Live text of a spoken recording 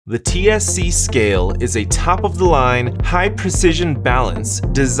The TSC scale is a top-of-the-line, high-precision balance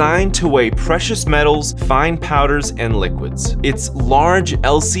designed to weigh precious metals, fine powders, and liquids. Its large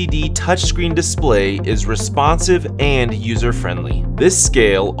LCD touchscreen display is responsive and user-friendly. This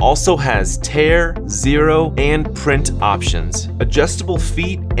scale also has tear, zero, and print options. Adjustable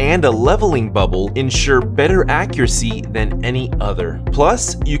feet and a leveling bubble ensure better accuracy than any other.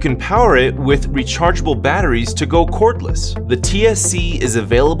 Plus, you can power it with rechargeable batteries to go cordless. The TSC is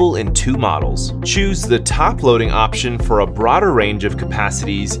available in two models. Choose the top loading option for a broader range of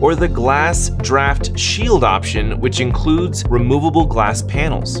capacities, or the glass draft shield option, which includes removable glass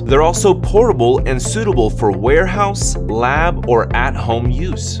panels. They're also portable and suitable for warehouse, lab, or at-home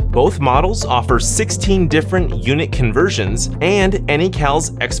use. Both models offer 16 different unit conversions and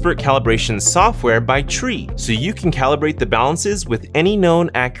Anycal's expert calibration software by Tree, so you can calibrate the balances with any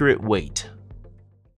known accurate weight.